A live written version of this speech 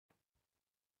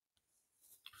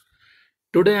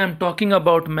Today I am talking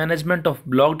about management of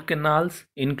blocked canals,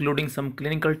 including some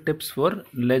clinical tips for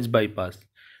ledge bypass.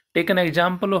 Take an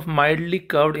example of mildly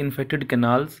curved infected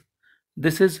canals.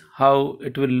 This is how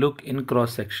it will look in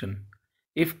cross section.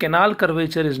 If canal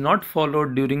curvature is not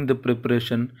followed during the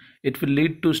preparation, it will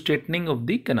lead to straightening of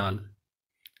the canal.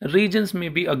 Regions may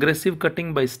be aggressive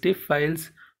cutting by stiff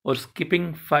files or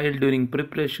skipping file during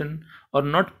preparation or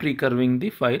not pre-curving the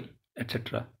file,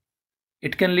 etc.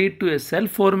 It can lead to a cell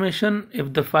formation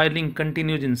if the filing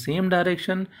continues in same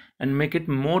direction and make it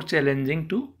more challenging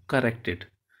to correct it.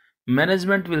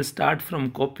 Management will start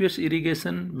from copious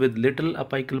irrigation with little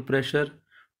apical pressure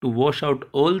to wash out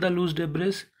all the loose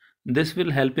debris. This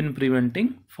will help in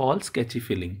preventing false sketchy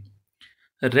filling.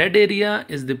 Red area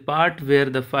is the part where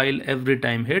the file every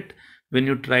time hit when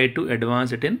you try to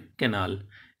advance it in canal,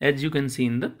 as you can see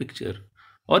in the picture.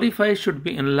 Orifice should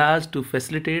be enlarged to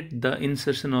facilitate the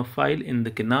insertion of file in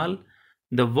the canal.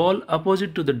 The wall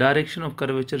opposite to the direction of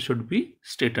curvature should be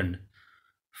straightened.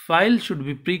 File should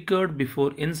be pre-curved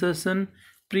before insertion.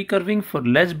 Pre-curving for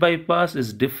ledge bypass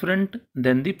is different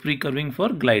than the pre-curving for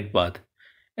glide path,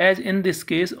 as in this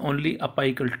case only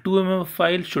apical 2 mm of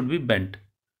file should be bent.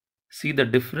 See the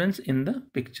difference in the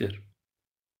picture.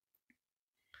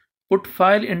 Put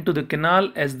file into the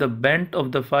canal as the bent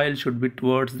of the file should be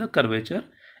towards the curvature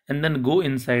and then go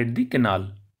inside the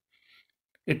canal.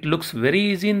 It looks very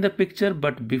easy in the picture,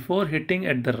 but before hitting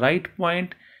at the right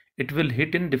point, it will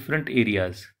hit in different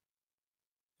areas.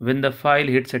 When the file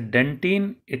hits a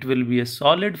dentine, it will be a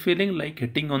solid feeling like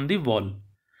hitting on the wall.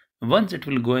 Once it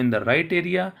will go in the right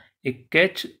area, a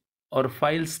catch or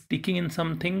file sticking in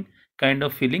something kind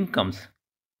of feeling comes.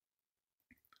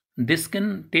 This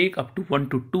can take up to 1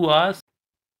 to 2 hours.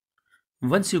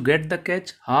 Once you get the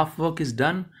catch, half work is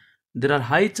done. There are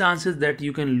high chances that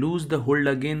you can lose the hold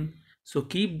again. So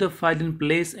keep the file in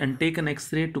place and take an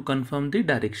X-ray to confirm the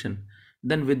direction.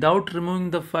 Then without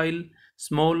removing the file,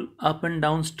 small up and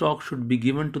down stroke should be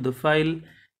given to the file.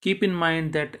 Keep in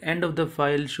mind that end of the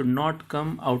file should not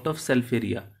come out of self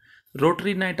area.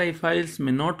 Rotary night-eye files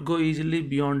may not go easily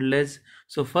beyond ledge,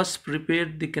 so first prepare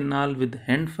the canal with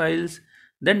hand files,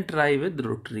 then try with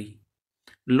rotary.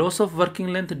 Loss of working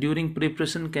length during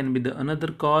preparation can be the another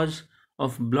cause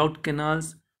of blocked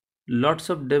canals. Lots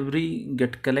of debris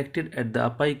get collected at the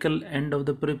apical end of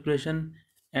the preparation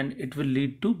and it will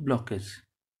lead to blockage.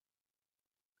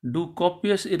 Do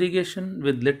copious irrigation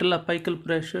with little apical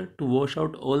pressure to wash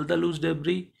out all the loose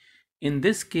debris. In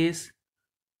this case,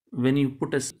 when you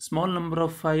put a small number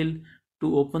of file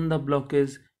to open the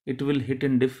blockage, it will hit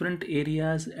in different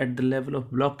areas at the level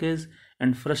of blockage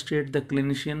and frustrate the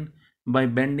clinician by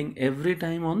bending every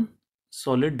time on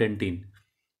solid dentine.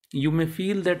 You may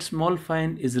feel that small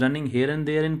fine is running here and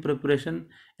there in preparation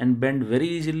and bend very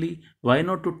easily. Why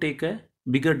not to take a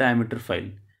bigger diameter file?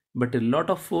 But a lot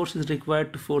of force is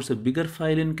required to force a bigger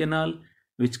file in canal,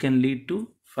 which can lead to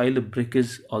file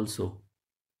breakage also.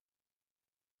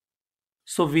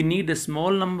 So we need a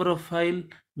small number of file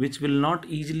which will not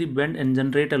easily bend and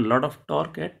generate a lot of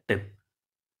torque at tip.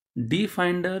 D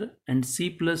finder and C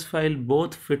plus file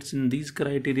both fits in these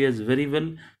criteria very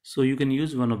well, so you can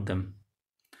use one of them.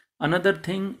 Another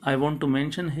thing I want to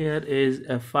mention here is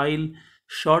a file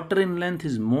shorter in length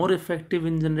is more effective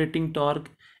in generating torque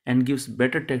and gives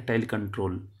better tactile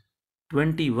control.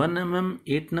 21 mm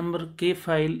 8 number K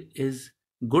file is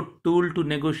good tool to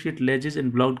negotiate ledges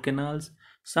and blocked canals.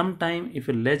 Sometime if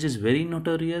a ledge is very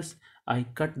notorious, I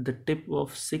cut the tip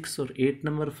of 6 or 8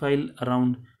 number file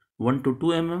around 1 to 2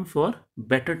 mm for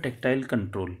better tactile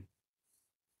control.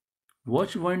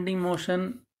 Watch winding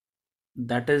motion,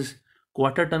 that is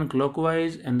quarter turn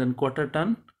clockwise and then quarter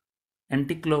turn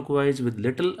anti-clockwise with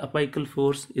little apical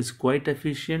force is quite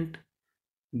efficient.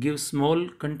 Give small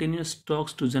continuous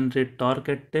strokes to generate torque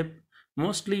at tip.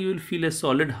 Mostly you will feel a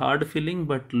solid hard filling,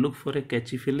 but look for a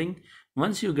catchy filling.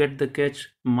 Once you get the catch,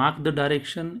 mark the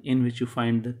direction in which you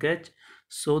find the catch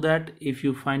so that if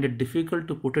you find it difficult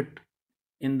to put it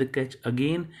in the catch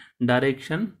again,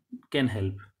 direction can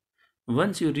help.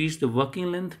 Once you reach the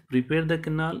working length, prepare the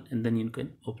canal and then you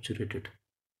can obturate it.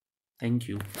 Thank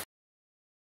you.